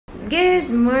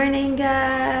Good morning,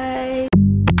 guys!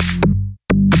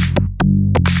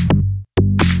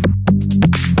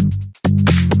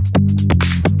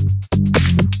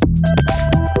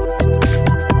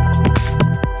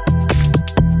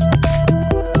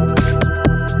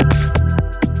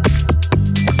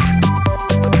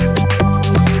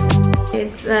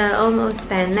 It's almost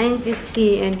 10,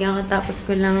 9:50 and kakatapos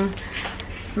ko lang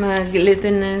maglito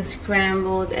ng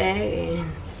scrambled egg.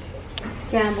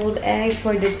 Scrambled egg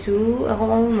for the two.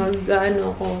 Ako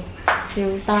mag-ano ako,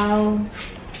 yung tao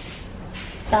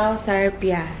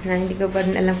sarpia, na hindi ko pa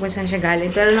rin alam kung saan siya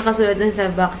galing. Pero nakasulat dun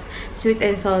sa box, sweet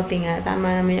and salty nga.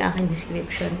 Tama naman yung aking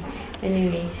description.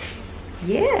 Anyways,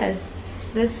 yes!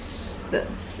 That's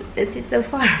it so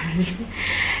far.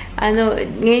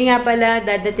 Ngayon nga pala,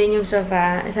 dadating yung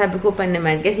sofa. Sabi ko pa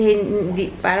naman, kasi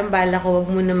hindi, parang bala ko, wag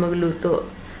muna magluto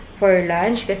for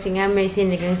lunch. Kasi nga may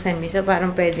sinigang sami. So,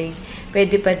 parang pwede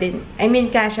pa din. I mean,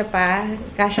 kasya pa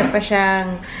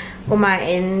siyang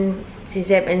kumain si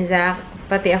Zeb and Zac.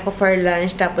 Pati ako for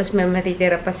lunch. Tapos, may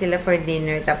matitira pa sila for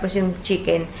dinner. Tapos, yung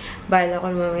chicken, bala ko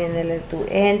mamaya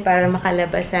nalutuin para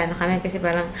makalabasan kami. Kasi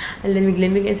parang ang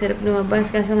lamig-lamig. Ang sarap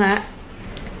lumabas. Kaso nga,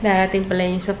 darating pala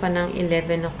yung sofa ng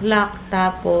 11 o'clock.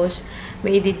 Tapos,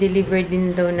 may i-deliver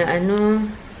din daw na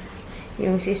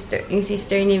yung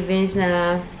sister ni Vince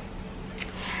na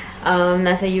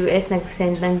nasa US,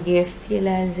 nag-send ng gift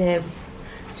kila Zeb.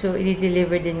 So,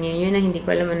 i-deliver din yun na hindi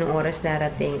ko alam anong oras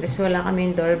darating. Tapos, wala kami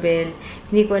yung doorbell.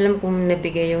 Hindi ko alam kung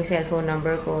nabigay yung cellphone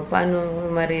number ko. Paano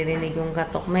maririnig yung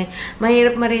katok.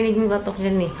 Mahirap marinig yung katok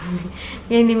dyan eh.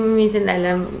 Kaya hindi mo minsan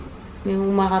alam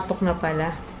yung makatok na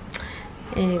pala.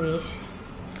 Anyways,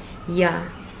 yeah.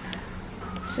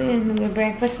 So, yun.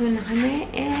 Mag-breakfast muna kami.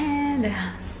 And,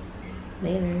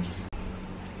 laters.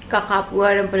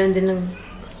 Kakapuha rin pala din ng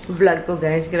vlog ko,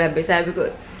 guys. Grabe. Sabi ko,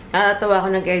 natatawa ako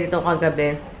nag-edit ako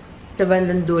kagabi. Sa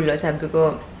bandang dulo, sabi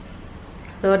ko,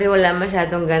 sorry, wala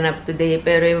masyadong ganap today.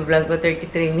 Pero yung vlog ko,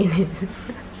 33 minutes.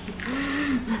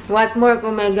 What more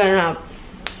kung may ganap?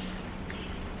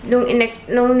 Nung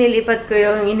nilipat ko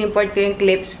yung, in-import ko yung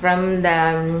clips from the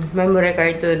memory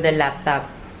card to the laptop.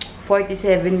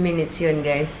 47 minutes yun,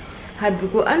 guys. Sabi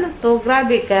ko, ano to?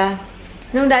 Grabe ka.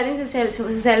 Nung dating sa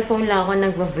cellphone lang ako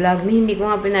nagpa-vlog, hindi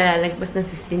ko nga pinalalagpas ng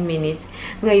 15 minutes.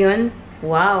 Ngayon,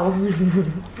 wow!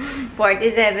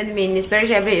 47 minutes. Pero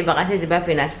syempre, iba kasi, di ba,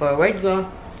 fast forward ko.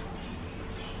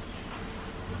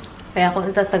 Kaya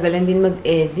ako natatagalan din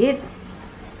mag-edit.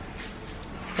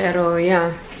 Pero,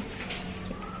 yeah.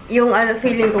 Yung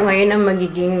feeling ko ngayon na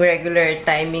magiging regular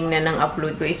timing na ng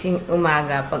upload ko is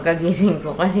umaga, pagkagising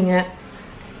ko. Kasi nga,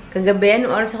 kagabi,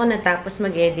 anong oras ako natapos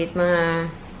mag-edit? Mga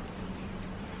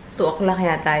 2 o'clock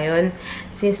yata yun.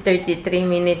 Since 33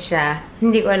 minutes siya,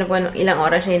 hindi ko alam kung ilang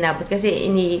oras siya inabot. Kasi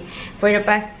for the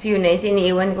past few nights,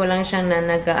 iniiwan ko lang siyang na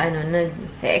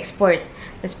nag-export.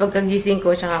 Tapos pagkagising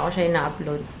ko, tsaka ako siya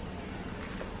ina-upload.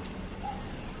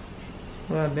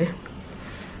 Grabe.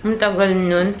 Ang tagal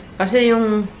nun. Kasi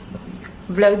yung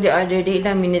vlog the other day,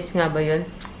 ilang minutes nga ba yun?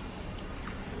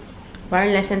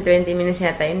 Parang less than 20 minutes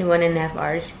yata yun. 1.5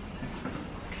 hours.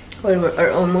 Or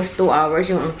almost 2 hours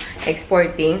yung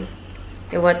exporting.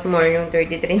 What more yung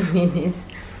 33 minutes.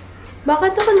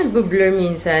 Bakit ako nagbo-blur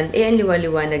minsan? Eh, ang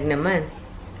liwaliwanag naman.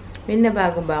 May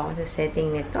nabago ba ako sa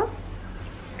setting nito?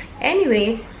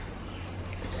 Anyways,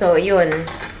 so, yun.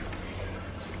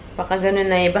 Baka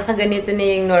ganun na baka ganito na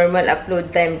yung normal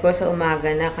upload time ko sa umaga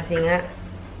na. Kasi nga,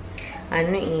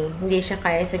 hindi siya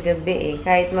kaya sa gabi eh.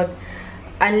 Kahit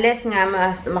unless nga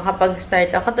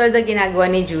makapag-start ako. Katulad na ginagawa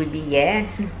ni Judy,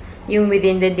 yes. Yung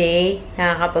within the day,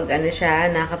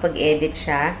 nakakapag-edit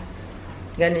siya.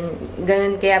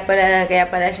 Ganun, kaya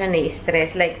pala siya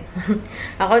na-stress. Like,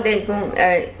 ako din, kung,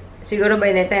 siguro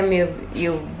by the time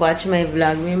you watch my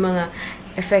vlog, may mga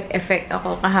effect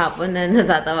ako kahapon na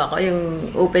natatawa ko. Yung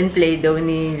open play daw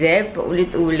ni Zeb,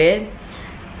 ulit-ulit.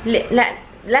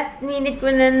 Last minute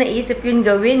ko na naisip yun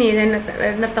gawin eh.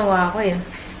 Natawa ako eh.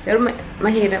 Pero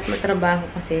mahirap matrabaho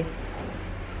kasi.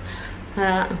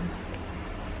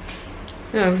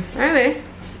 Anyway,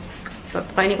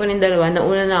 papakainin ko ng dalawa.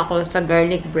 Nauna na ako sa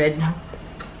garlic bread.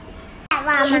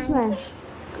 This one.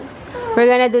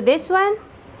 We're gonna do this one?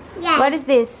 Yeah. What is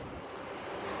this?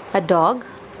 A dog?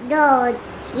 Dog.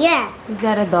 Yeah. Is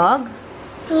that a dog?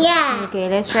 Yeah.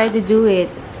 Okay, let's try to do it.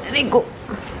 There we go.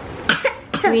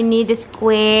 We need a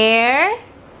square.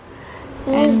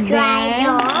 And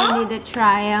then we need a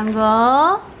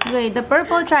triangle. Wait, the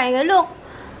purple triangle. Look,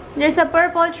 there's a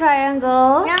purple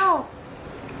triangle. No.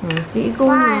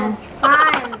 Farm.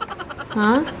 Farm.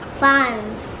 Huh? Farm.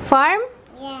 Farm?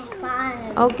 Yeah,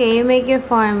 farm. Okay, you make your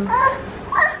farm.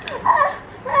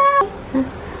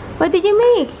 What did you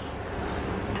make?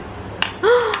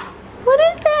 What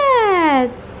is that?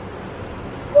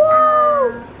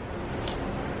 Wow!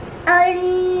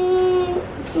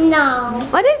 No.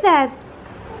 What is that?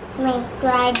 Make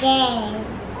dragon.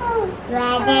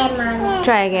 Dragon, mommy.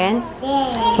 Try again.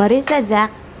 Yeah. What is that,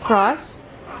 Zac? Cross?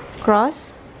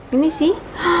 Cross? Can you see?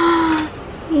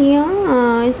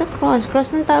 Yeah, it's a cross.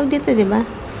 Cross ng tawag dito, di ba?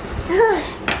 What?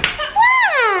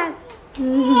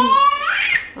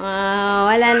 Wow,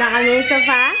 wala na kami sa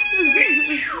sofa.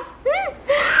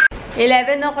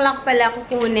 11 o'clock pala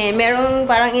kukunin. Merong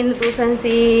parang inutusan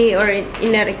or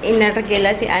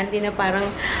inaregela si auntie na parang,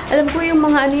 alam ko yung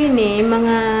mga ano yun eh,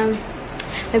 mga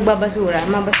nagbabasura,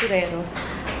 mga basurero.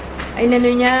 Ay, ano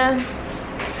niya,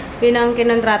 yun ang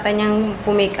kinontrata niyang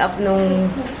pumake up nung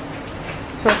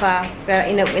sofa. Pero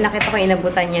inakita ko,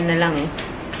 inabutan niya na lang eh.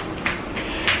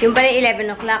 Yung pala 11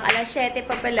 o'clock, alas 7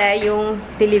 pa pala yung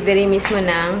delivery mismo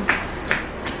ng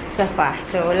sofa.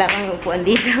 So, wala kang upuan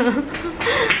dito.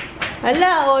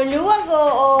 Hala, luwag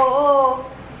oh.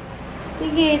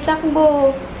 Sige,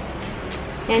 takbo.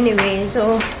 Anyway,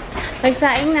 so,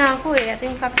 nagsaing na ako eh. At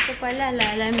yung kape ko pala,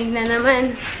 lalamig na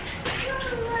naman.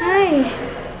 Ay.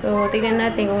 So, tignan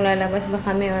natin kung lalabas ba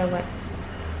kami or what.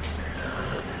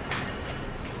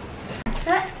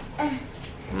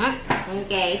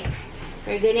 Okay.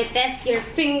 We're gonna test your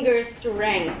finger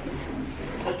strength.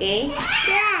 Okay?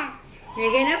 Yeah.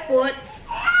 You're gonna put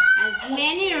as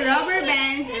many rubber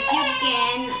bands as you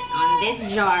can on this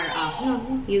jar. Oh,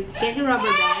 no. You get the rubber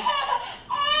band.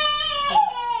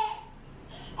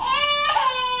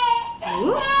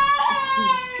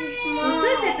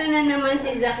 Sus, ito na naman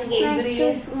si Zac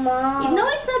Gabriel. Too small. No,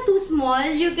 it's not too small.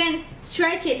 You can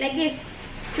stretch it like this.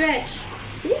 Stretch.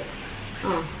 See?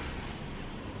 Oh.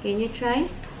 Can you try?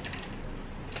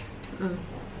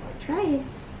 Try it.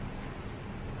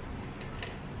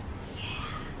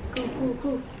 Yeah.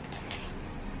 Go.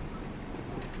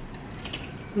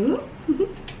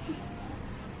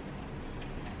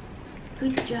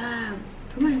 Good job.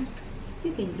 Come on.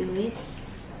 You can do it.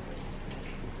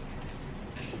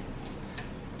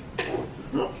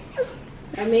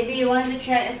 Or maybe you want to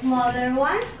try a smaller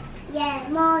one? Yeah,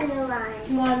 smaller one.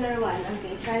 Smaller one.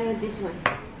 Okay, try with this one.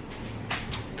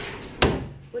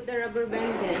 Put the rubber band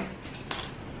there.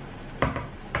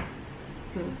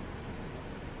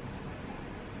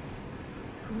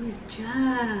 Good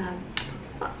job.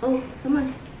 Uh-oh,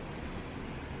 someone.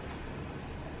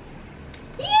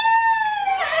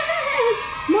 Yes!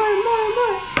 More.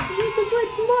 You need to put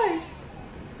more.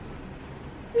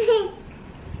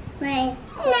 Wait.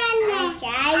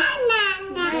 Outside.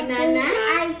 Banana?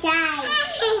 Outside.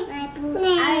 I put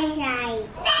outside.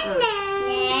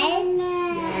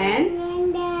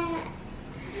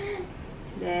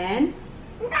 Then?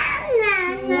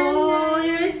 Whoa,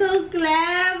 you're so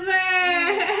clever!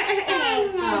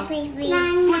 Oh, put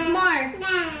more.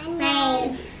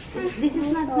 This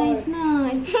is not nice now.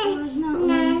 It's cold now.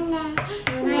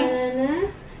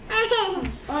 Banana.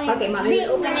 Okay, mommy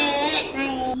will open it.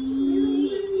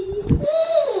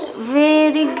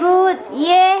 Very good.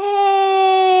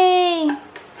 Yay!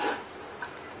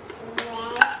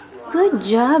 Good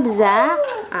job, Zac.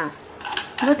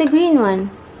 What the green one?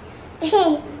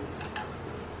 See,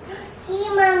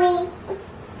 mommy.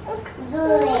 Do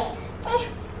it.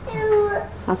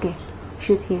 Okay,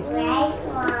 shoot here. Right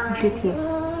one. Shoot here.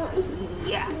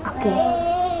 Yeah. Okay.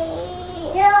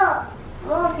 No.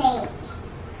 More paint.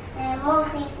 More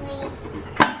paint, please.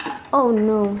 Oh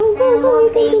no. Go.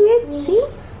 You can do it. See?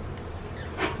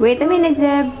 Wait a minute,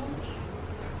 Zeb.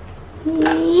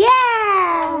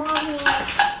 Yeah!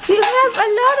 You have a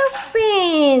lot of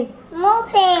paint. More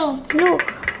paint. Look.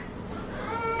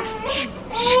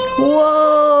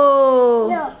 Whoa!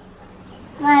 Look.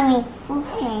 Mommy, full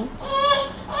paint.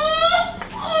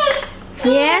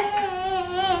 Yes?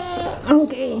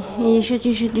 Okay. You shoot.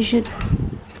 Yeah.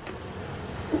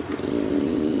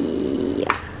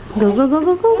 Go. Go.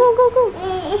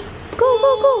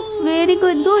 Very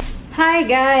good. Hi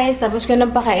guys! Tapos ko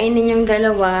nang pakainin yung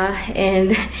dalawa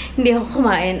and hindi ako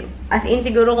kumain. As in,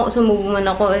 siguro kung sumubo man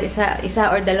ako isa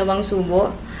or dalawang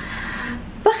subo.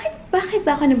 Bakit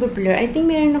ba ako nabablur? I think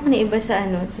meron ako na iba sa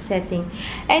sa setting.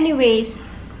 Anyways,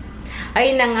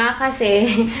 ayun na nga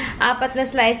kasi 4 na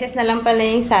slices na lang pala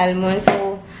yung salmon.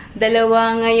 So, 2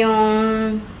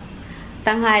 ngayong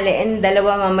tanghali and 2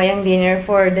 mamayang dinner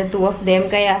for the 2 of them.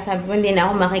 Kaya sabi ko hindi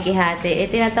na ako makikihati.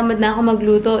 Tinatamad na ako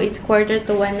magluto. It's 1:45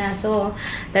 na. So,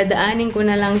 dadaanin ko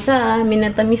na lang sa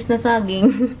minatamis na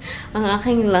saging ang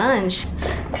aking lunch.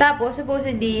 Tapos,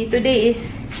 supposedly, today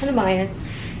is, ano ba ngayon?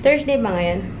 Thursday ba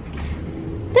ngayon?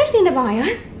 Thursday na ba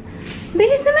ngayon?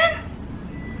 Bilis naman!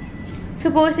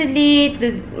 supposedly,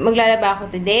 maglalaba ako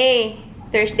today.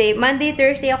 Monday,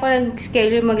 Thursday ako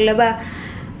nag-schedule maglaba.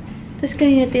 Tapos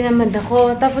kanina tinamad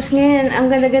ako. Tapos ngayon,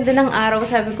 ang ganda-ganda ng araw.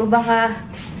 Sabi ko, baka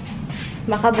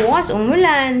bukas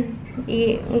umulan.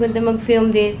 Ang ganda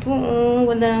mag-film dito. Ang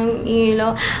ganda ng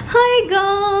ilaw. Hi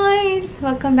guys!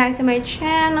 Welcome back to my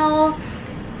channel.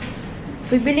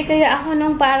 Bibili kaya ako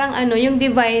ng parang yung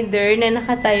divider na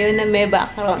nakatayo na may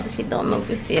background. Tapos ito ako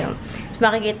mag-film. Tapos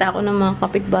makikita ako ng mga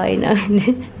kapitbahay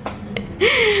namin.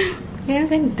 Ang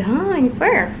ganda. Yung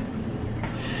fur.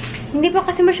 Hindi pa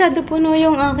kasi masyado puno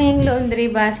yung aking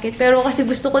laundry basket. Pero kasi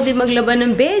gusto ko din maglaba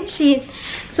ng bedsheet.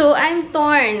 So, I'm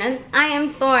torn. I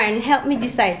am torn. Help me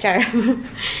decide, Char.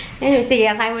 Anyway,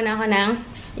 sige, kain muna ako ng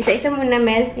isa-isa muna,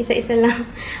 Mel. Isa-isa lang.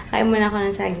 Kain muna ako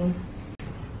ng saging.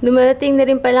 Dumarating na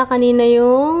rin pala kanina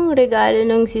yung regalo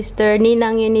ng sister.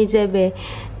 Ninang yun ni Zeb eh.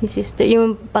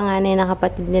 Yung panganay na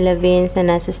kapatid nila Vince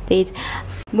na nasa States.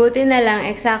 Buti na lang,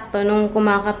 eksakto, nung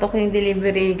kumakatok yung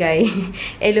delivery guy,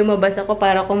 lumabas ako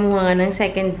para kumuha nga ng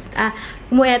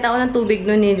kumuha yata ako ng tubig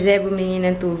nun ni Zeb, humingi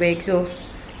ng tubig. So,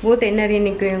 buti,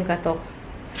 narinig ko yung katok.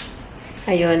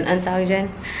 Ayun, ang tawag dyan.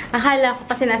 Akala ko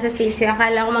kasi nasa States yung,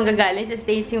 akala ko manggagaling sa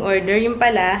States yung order. Yung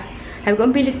pala, sabi ko,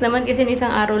 ang bilis naman kasi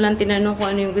isang araw lang tinanong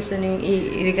ko ano yung gusto niyong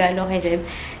i-regalo kay Zeb.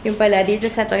 Yung pala, dito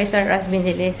sa Toys R Us,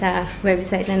 binili sa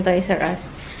website ng Toys R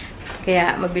Us.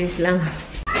 Kaya, mabilis lang.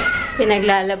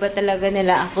 Pinaglalaba talaga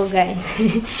nila ako, guys.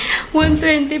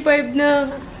 125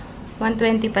 na.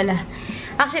 120 pala.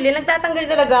 Actually, nagtatanggal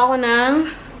talaga ako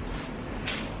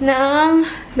ng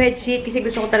bedsheet kasi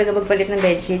gusto ko talaga magpalit ng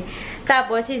bedsheet.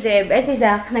 Tapos, si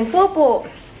Zac, nagpupo.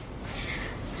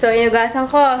 So, inugasan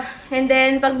ko. And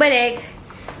then, pagbalik,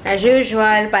 as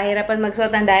usual, pahirapan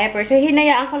magsuot ng diaper. So,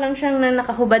 hinayaan ko lang siyang na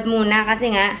nakahubad muna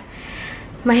kasi nga,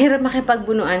 mahirap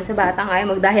makipagbunuan sa batang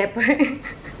ayaw mag-diaper.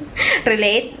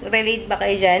 Relate? Relate ba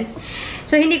kayo dyan?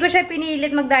 So, hindi ko siya pinilit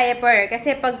mag-diaper.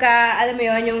 Kasi pagka, alam mo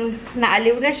yun, yung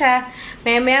naaliw na siya,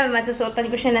 maya-maya,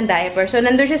 masusuotan ko siya ng diaper. So,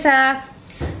 nandun siya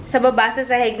sa baba sa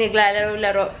sahig,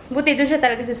 naglalaro-laro. Buti doon siya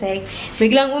talaga sa sahig.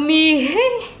 Biglang umihi.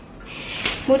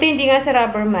 Buti hindi nga sa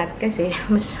rubber mat. Kasi,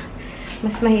 mas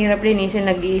mahirap linisin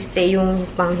nag-i-stay yung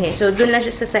panghe. So, doon lang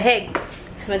siya sa sahig.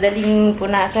 Mas madaling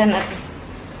punasan at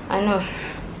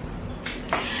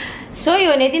So,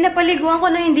 yun, di napaliguan ko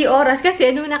na hindi oras.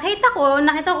 Kasi, nung nakita ko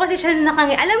kasi siya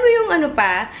nakangisi. Alam mo yung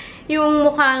yung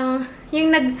mukhang, yung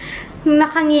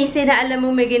nakangisi na alam mo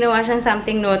may ginawa siyang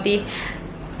something naughty.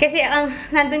 Kasi,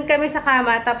 nandun kami sa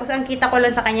kama, tapos ang kita ko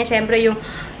lang sa kanya, syempre,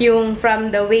 yung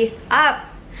from the waist up.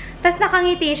 Tapos,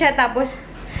 nakangiti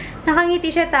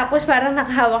siya, tapos parang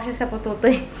nakahawak siya sa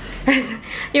pututoy. Tapos,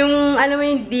 yung, alam mo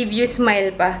yung devious smile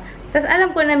pa. Tapos,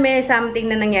 alam ko na may something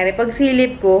na nangyari. Pag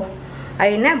silip ko,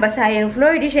 ayun na, basa yung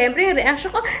floor. Di, syempre, yung reaction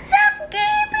ko,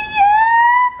 sakit!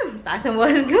 Taas ang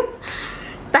boses ko.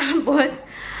 Tapos,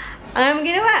 ang naman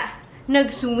ginawa?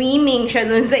 Nag-swimming siya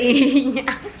dun sa ihi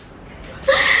niya.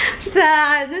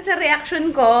 Dun sa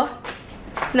reaction ko,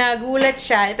 nagulat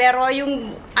siya. Pero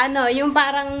yung, yung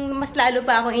parang mas lalo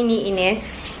pa akong iniinis.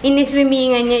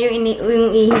 Iniswimmingan niya yung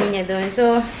ihi niya dun.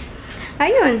 So,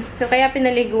 ayun. So, kaya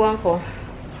pinaliguan ko.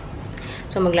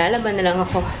 So, maglalaban na lang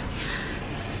ako.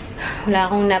 Wala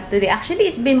akong nap today. Actually,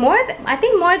 it's been I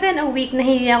think more than a week na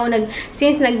hindi ako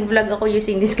since nag-vlog ako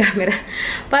using this camera.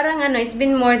 Parang it's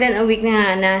been more than a week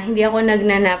na hindi ako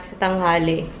nagnanap sa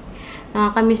tanghali.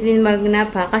 Nakakamiss din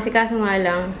mag-nap ha. Kasi kaso nga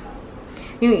lang,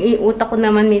 yung utak ko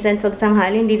naman minsan pag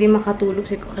tanghali, hindi din makatulog.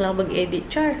 Kasi ko kailangan mag-edit.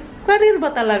 Char, career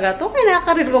ba talaga to?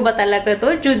 Kinakareer ko ba talaga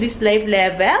to? Judy's life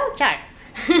level? Char.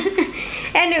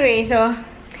 Anyway, so,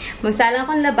 magsalang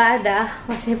akong labada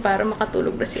kasi para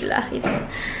makatulog na sila. It's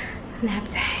nap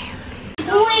time.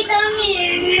 Wait a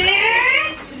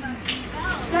minute!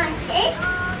 Lunches?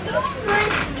 Oh,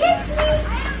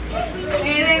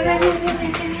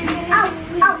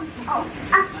 oh, oh,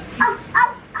 oh, oh,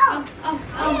 oh, oh,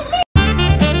 oh.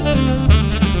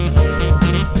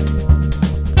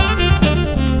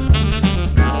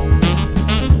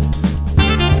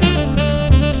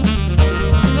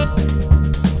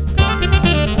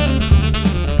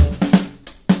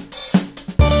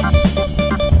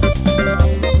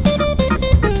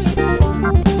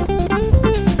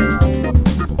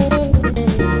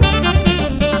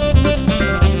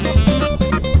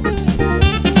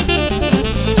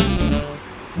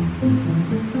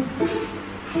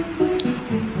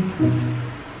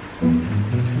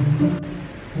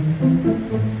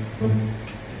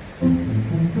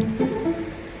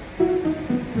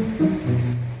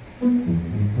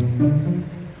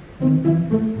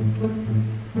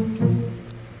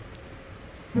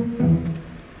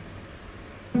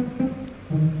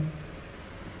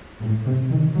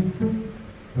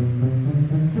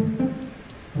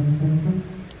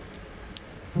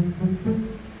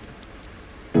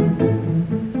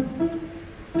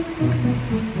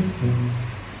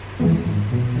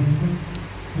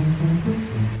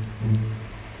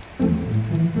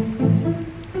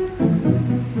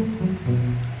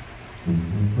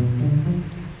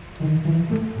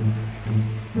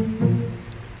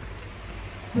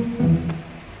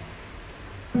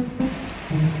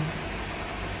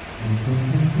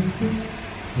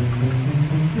 Yes!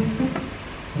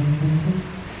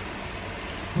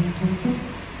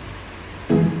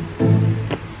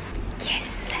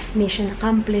 Mission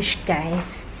accomplished,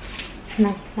 guys.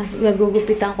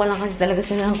 Nagugupitan ko lang kasi talaga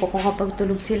sila ng kuko kapag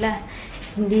tulog sila.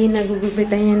 Hindi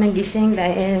nagugupitan niya nagising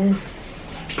dahil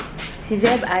si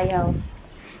Zeb ayaw.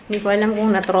 Hindi ko alam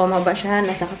kung na-trauma ba siya.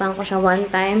 Nasaktan ko siya one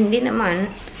time. Hindi naman.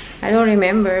 I don't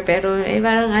remember. Pero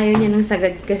parang ayaw niya ng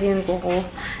sagad kasi yung kuko.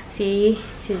 Si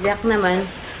Zac naman,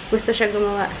 gusto siya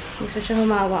gumawa. Gusto siya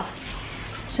gumawa.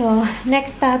 So,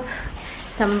 next stop,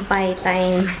 sampay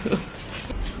time.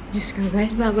 Diyos ko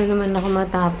guys, bago naman ako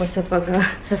matapos sa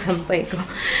sasampay ko.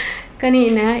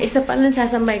 Kanina, isa pa lang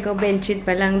sasampay ko, bedsheet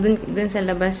pa lang, dun sa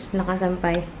labas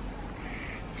nakasampay.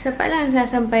 Isa pa lang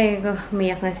sasampay ko,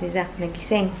 umiyak na si Zac,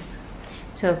 nagising.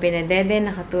 So, pinadede,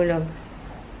 nakatulog.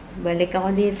 Balik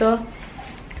ako dito.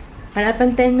 Wala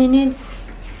pang 10 minutes.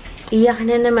 Iyak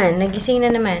na naman, nagising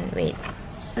na naman. Wait.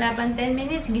 Wala pang 10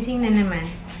 minutes, gising na naman.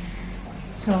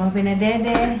 So,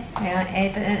 pinadede.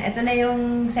 Ito na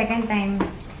yung second time.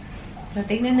 So,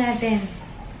 tignan natin.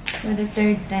 For the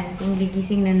third time, kung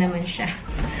gigising na naman siya.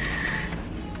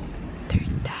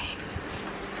 Third time.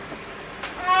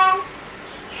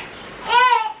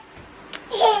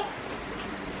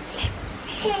 Sleep,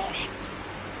 sleep, sleep.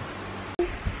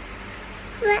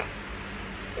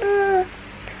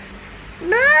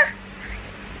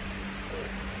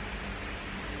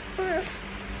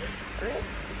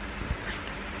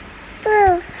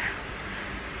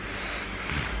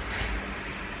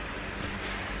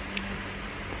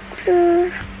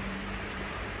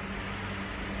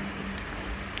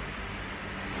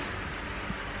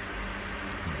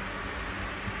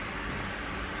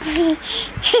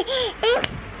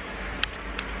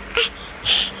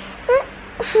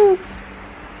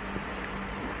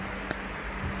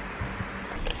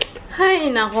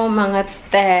 Hay, nako mga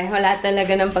te. Wala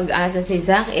talaga ng pag-asa si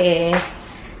Zac eh.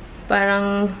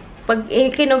 Parang, pag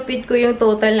kinumpit ko yung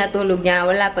total na tulog niya,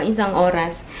 wala pang isang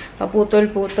oras.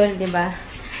 Paputol-putol, diba?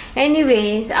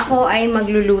 Anyways, ako ay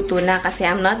magluluto na kasi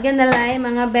I'm not gonna lie,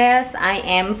 mga best, I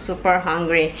am super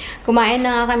hungry. Kumain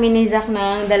na nga kami ni Zac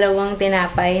ng 2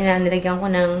 tinapay na nilagyan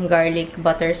ko ng garlic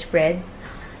butter spread.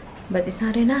 But it's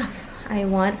not enough. I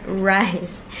want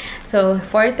rice. So,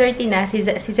 4:30 na. Si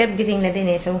Zeb gising na din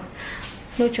eh. So,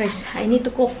 no choice. I need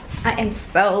to cook. I am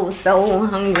so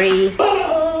hungry.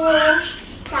 Oh,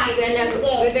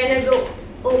 we're gonna go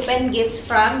open gifts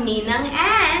from Ninang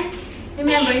Ann.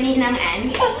 Remember Ninang Ann?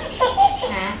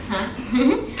 Huh?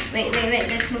 Wait.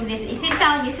 Let's move this. You sit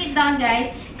down. You sit down,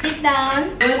 guys. Sit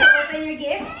down. You want to open your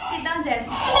gift? Sit down, Zeb.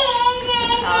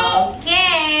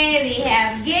 Okay. We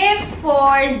have gifts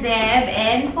for Zeb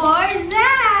and for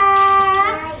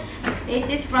Zac. This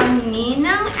is from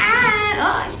Ninang Ann.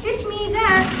 Oh, excuse me,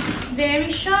 Zac.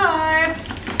 Very sharp.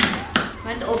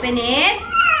 Want to open it?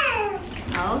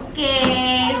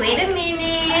 Okay. Wait a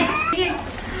minute. Here.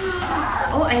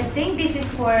 Oh, I think this is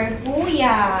for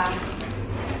Kuya.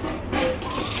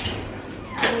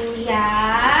 Kuya.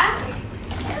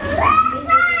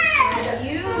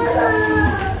 You.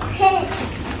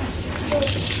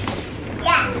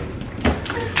 Yeah.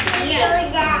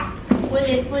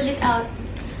 Pull it out.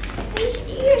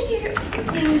 Here's your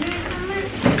fingers.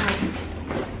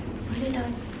 Pull it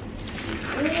out.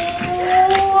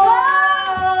 Whoa!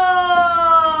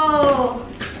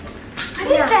 What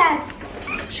is that?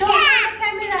 Show the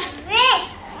camera.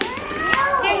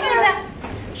 Here, Zeb.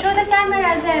 Show the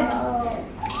camera, Zeb.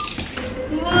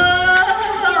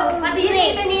 Whoa! What do you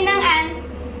say to Ninang Ann?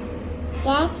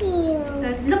 Thank you.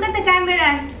 Look at the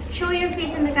camera. Show your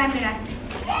face in the camera.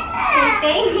 Say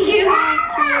thank you.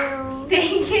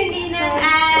 Thank you, Ninang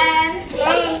Ann.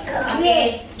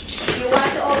 Okay. You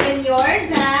want to open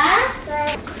yours, huh?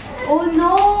 Oh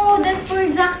no, that's for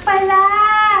Zac pala.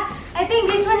 I think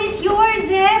this one is yours,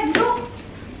 Zeb. Look.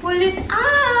 Pull it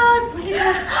out. Pull it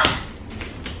out.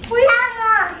 Pull it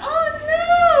out. Oh no.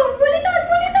 Pull it out.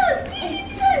 Pull it out.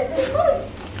 This is one. Oh.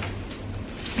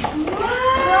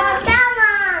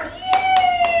 Wow.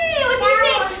 Yay. What do you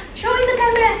say? Show in the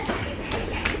camera.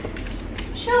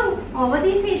 Show. Oh, what do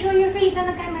you say? Show your face on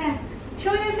the camera.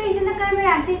 Show your face in the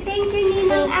camera. Say thank you,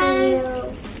 Ninang Ann.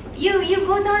 You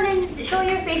go down and show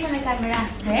your face on the camera.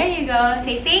 There you go.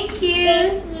 Say thank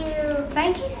you.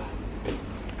 Thank you.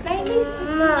 Thank you. Thank you.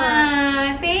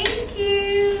 Thank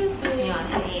you. Ayan,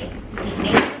 say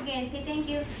thank you again. Say thank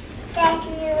you. Thank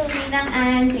you. Ninang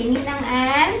Ann. Say Ninang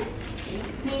Ann.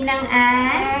 Ninang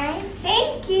Ann.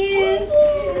 Thank you.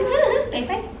 Say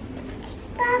bye.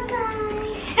 Bye-bye.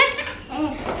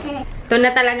 Ito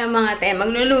na talaga mga te.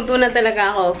 Magluluto na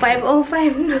talaga ako.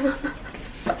 5:05 na.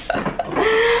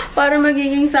 Para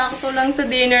magiging sakto lang sa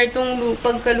dinner tong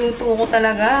pagkaluto ko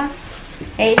talaga.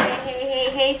 Hey, hey, hey, hey,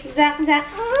 hey. Zac, Zac.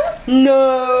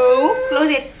 No!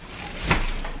 Close it.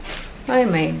 Ay,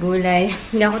 may gulay.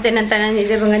 Hindi ako tinantanan ni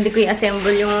Zeb. Hindi ko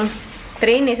i-assemble yung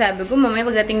train eh. Sabi ko, mamaya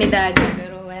pagdating ni Daddy.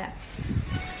 Pero wala.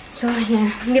 So,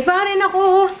 yeah. Hindi pa rin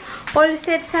ako all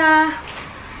set sa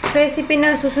recipe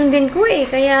na susundin ko eh.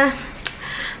 Kaya,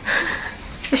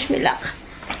 wish me luck.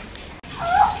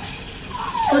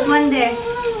 Put one there.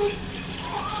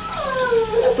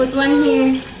 Put one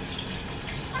here.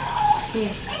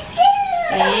 Here.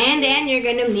 And then you're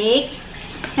gonna make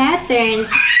patterns.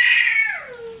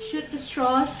 Shoot the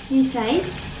straws inside.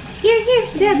 Here,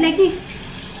 Zeb, like this.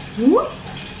 Whoop.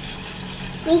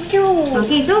 Me too.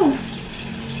 Okay, go.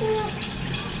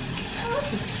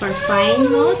 For fine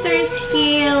motor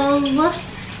skills.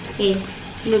 Okay,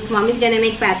 look, mommy's gonna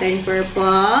make pattern.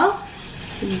 Purple,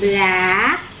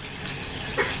 black,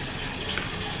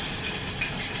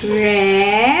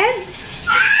 red,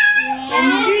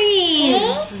 and green.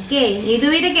 Okay, you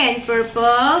do it again.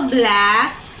 Purple,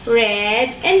 black,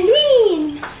 red, and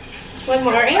green. One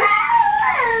more orange.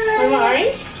 One more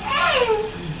orange.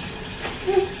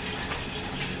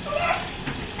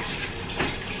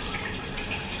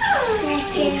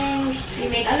 You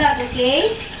make a lot,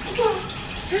 okay?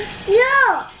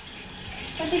 No.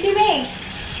 What did you make?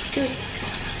 Shoot.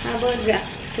 How about that?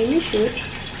 Can you shoot?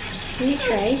 Can you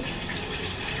try?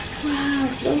 Wow,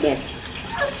 don't get.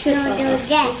 Shoot. No, don't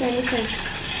get. This one.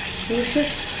 Can you shoot?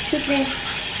 Shoot there.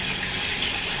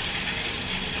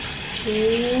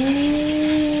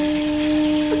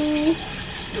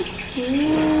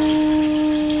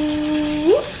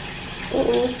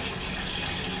 Uh-oh.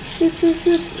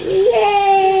 Shoot.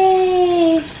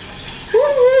 Yay!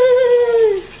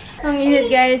 Ang init,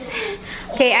 guys.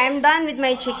 Okay, I'm done with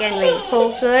my chicken. Wait,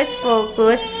 focus.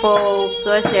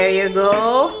 There you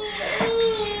go.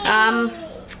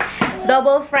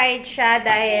 Double fried siya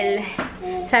dahil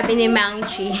sabi ni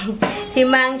Mangchi. Si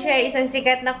Mangchi ay isang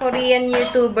sikat na Korean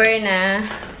YouTuber na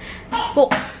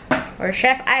cook or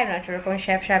chef. I'm not sure kung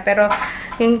chef siya. Pero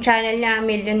yung channel niya, 1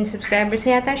 million subscribers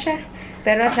yata siya.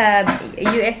 Pero sa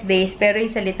US based. Pero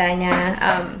yung salita niya,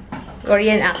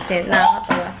 Korean accent.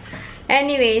 Nakakatawa.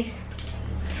 Anyways,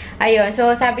 ayun.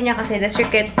 So, sabi niya kasi, the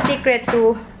secret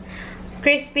to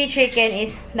crispy chicken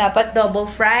is dapat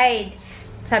double fried.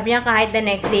 Sabi niya kahit the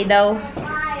next day daw,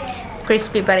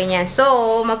 crispy pa rin yan.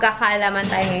 So, magkakaalaman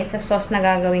tayo ngayon sa sauce na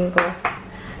gagawin ko.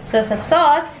 So, sa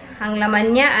sauce, ang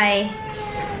laman niya ay,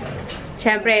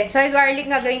 syempre, soy garlic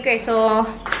na gawin ko eh. So,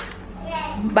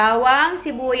 bawang,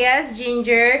 sibuyas,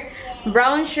 ginger,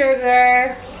 brown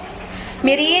sugar,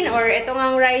 mirin, or itong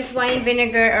ang rice wine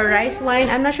vinegar or rice wine.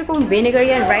 I'm not sure kung vinegar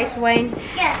yan, rice wine.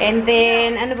 And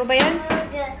then, ano ba yan?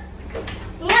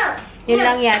 Yun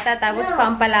lang yata. Tapos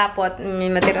pampalapot. May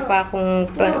matira pa akong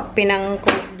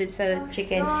pinang-coat dun sa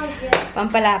chicken.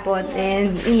 Pampalapot.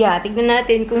 And yeah, tignan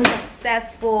natin kung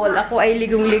successful. Ako ay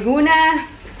ligong-ligo na.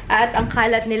 At ang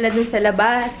kalat nila dun sa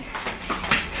labas.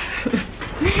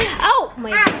 Oh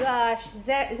my gosh!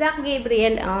 Zac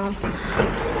Gabriel.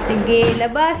 Sige,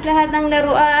 labas lahat ng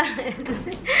laruan.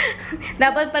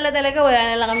 Dapat pala talaga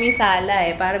wala na lang kaming sala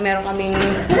eh. Para meron kaming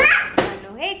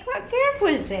ano. Hey,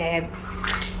 careful, Zeb.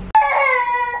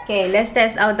 Okay, let's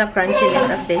test out the crunchiness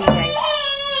of this, guys.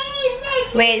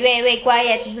 Wait,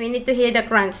 quiet. We need to hear the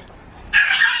crunch.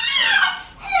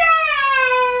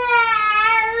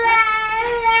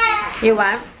 You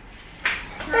want?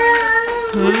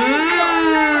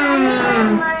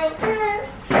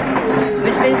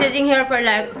 We've been sitting here for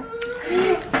like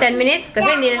 10 minutes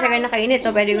kasi hindi na siya ganun nakainit.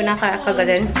 So, pwede ko na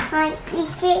kagawin.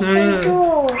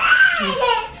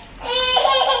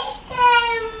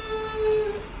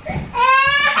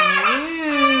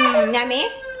 Yummy?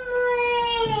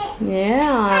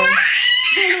 Yeah.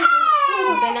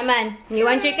 Ito naman. You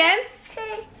want chicken?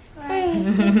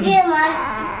 Yeah.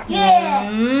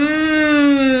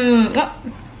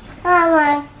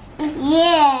 Oh.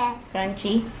 Yeah.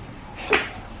 Crunchy.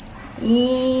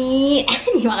 Hindi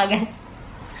makagat.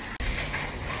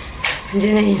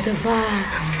 Diyan na yung sofa.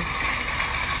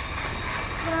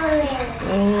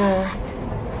 Yeah.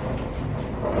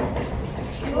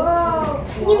 Whoa.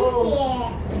 New chair.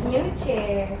 New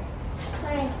chair.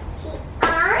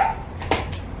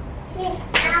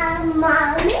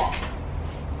 Mommy.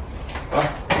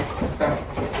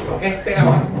 Okay, teka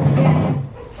mo.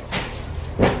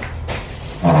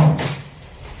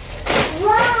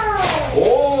 Wow.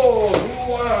 Oh,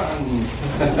 Juan.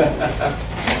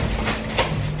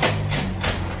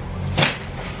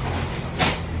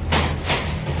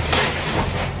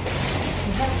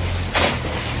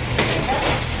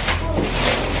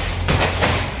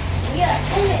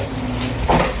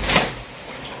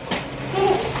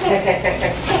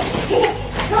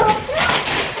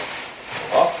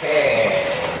 OK。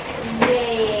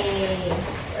 Yay!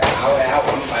 แล้วผ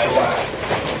มไปว่า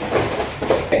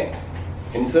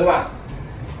你吃吗？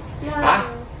啊？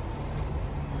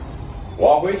我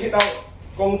回去到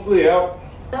公司也要。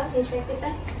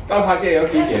 到他现在要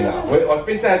几点了？我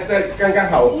现在刚刚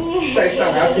好在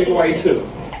上，还要去另外一次。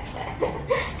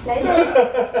来一下，来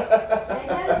一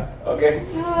下。OK。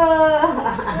哇！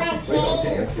所以我现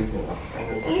在要吃什么？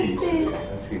刚刚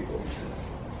去公司。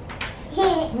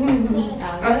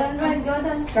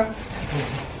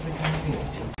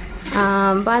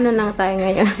Paano lang tayo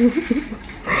ngayon?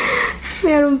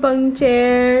 Meron pang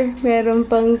chair, meron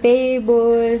pang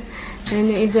table,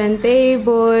 isang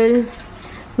table.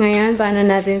 Ngayon, paano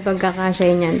natin pagkakasya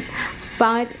yan?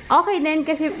 Pangit. Okay din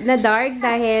kasi na dark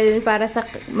dahil para sa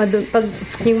pag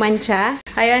yung mancha.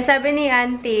 Ayun, sabi ni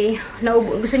auntie,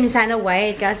 gusto niya sana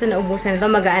white, kaso naubusan ito,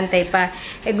 mag-aantay pa.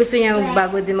 Gusto niya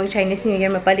bago din mag-Chinese New Year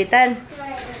mapalitan.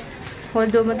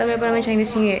 Although, matagal pa naman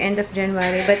Chinese New Year, end of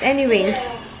January. But anyways,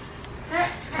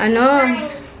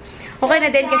 okay na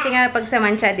din kasi nga pag sa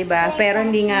mancha, diba? Pero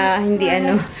hindi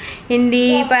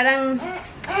parang,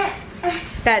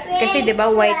 kasi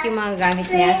diba white yung mga gamit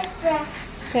niya.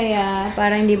 Kaya,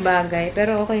 parang hindi bagay.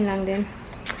 Pero okay lang din.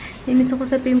 Inis ako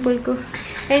sa pimple ko.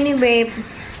 Anyway,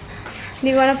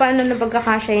 hindi ko alam paano na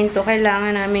pagkakasyahin to.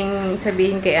 Kailangan naming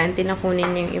sabihin kay auntie na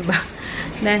kunin yung iba.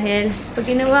 Dahil, pag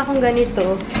ginawa kong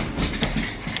ganito,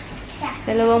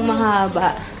 dalawang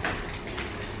mahaba.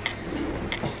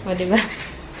 O, diba?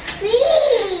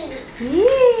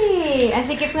 Yee! Ang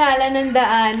sikip nga lang ng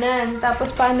daanan.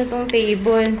 Tapos, paano tong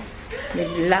table?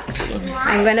 Relaxing.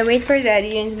 I'm gonna wait for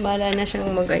daddy and bala na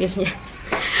siyang mag-ayos niya.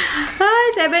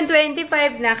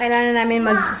 7:25 na. Kailangan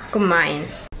namin mag-kumain.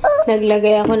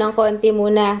 Naglagay ako ng konti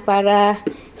muna para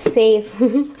safe.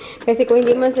 Kasi kung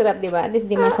hindi masarap, diba? At least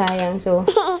di masayang. So,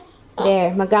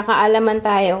 there. Magkakaalaman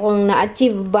tayo kung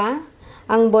na-achieve ba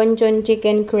ang bonchon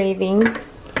chicken craving.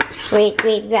 Wait,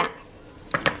 Zac.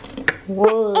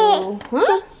 Whoa.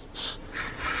 Huh?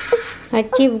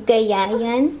 Achieve kaya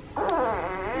yan?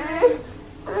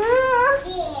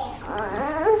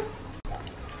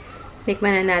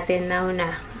 Tikman na natin na.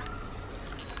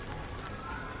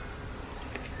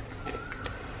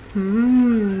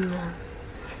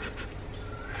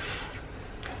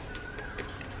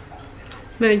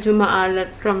 Medyo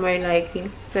maalat from my liking.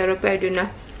 Pero pwede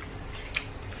na.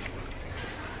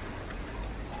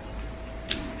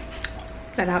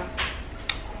 Sarap.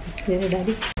 Dito,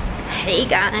 daddy. Hey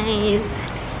guys!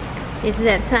 It's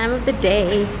that time of the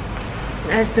day.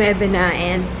 Alas 9 na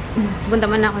and punta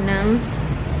man ako ng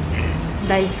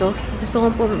Daiso. Gusto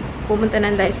kong pumunta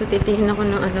ng Daiso. Titingin ako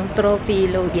ng trophy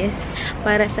load. Yes.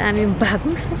 Para sa aming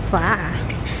bagong sofa.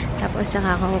 Tapos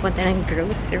saka ako pupunta ng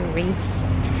grocery.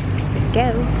 Let's go.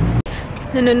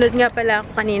 Nanonood nga pala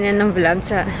ako kanina ng vlog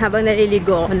habang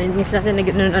naliligo ako. Minsan kasi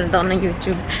nanonood ako ng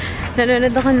YouTube.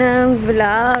 Nanonood ako ng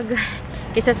vlog.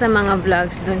 Isa sa mga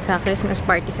vlogs dun sa Christmas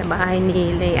party sa bahay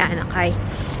ni Leia Anakay.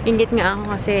 Ingit nga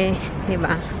ako kasi,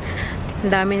 diba, ang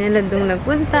dami nila dun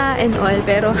nagpunta and all.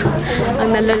 Pero,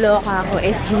 ang naloloka ako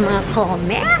is yung mga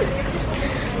comments.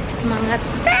 Mga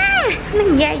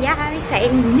nangyayari sa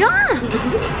inyo?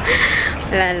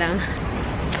 Wala lang.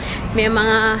 May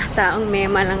mga taong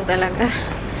mema lang talaga.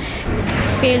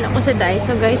 Feel ako sa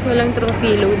Daiso, guys. Walang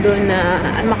trophy load doon na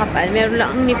makapal. Meron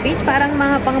lang ang nipis. Parang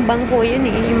mga pangbangko yun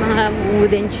eh. Yung mga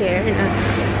wooden chair na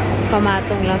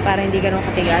pamatong lang para hindi ganun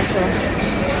katigas. So,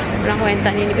 walang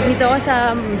kwenta nilipis. Dito ako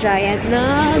sa giant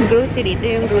na grocery. Ito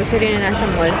yung grocery na nasa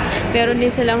mall. Meron din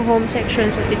silang home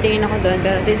section. So, titingin ako doon.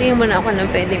 Pero titingin muna ako ng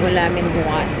pwedeng ulamin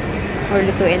bukas. Or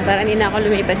lutuin. Para hindi na ako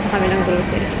lumipat sa kami ng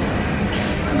grocery.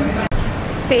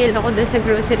 Fail ako doon sa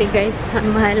grocery, guys.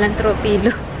 Ang mahal ng tropilo.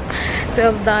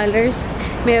 $12.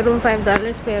 Merong $5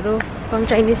 pero pang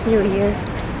Chinese New Year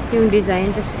yung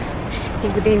design. Tapos hindi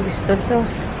ko din gusto. So,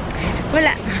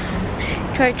 wala.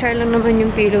 Char-char lang naman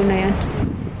yung pillow na yan.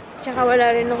 Tsaka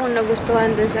wala rin akong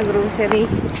nagustuhan dun sa grocery.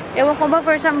 Ewan ko ba,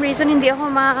 for some reason, hindi ako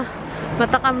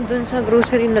matakam dun sa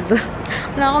grocery na dun.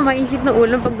 Wala akong maisip na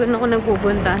ulam pag dun ako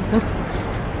nagpupunta. So,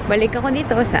 balik ako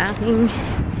dito sa aking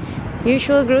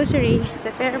usual grocery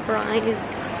sa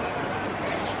Fairprice.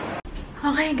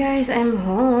 Okay guys, I'm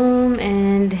home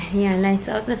and yeah, lights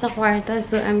out na sa kwarto,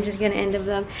 so I'm just gonna end the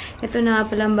vlog. Ito na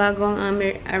pala ang bagong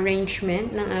arrangement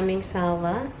ng aming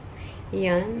sala.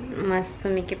 Yan, mas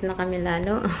sumikip na kami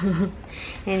lalo.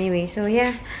 Anyway, so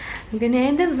yeah, I'm gonna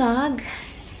end the vlog.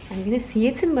 I'm gonna see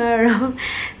you tomorrow.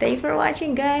 Thanks for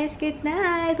watching, guys. Good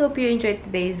night. Hope you enjoyed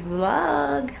today's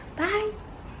vlog. Bye!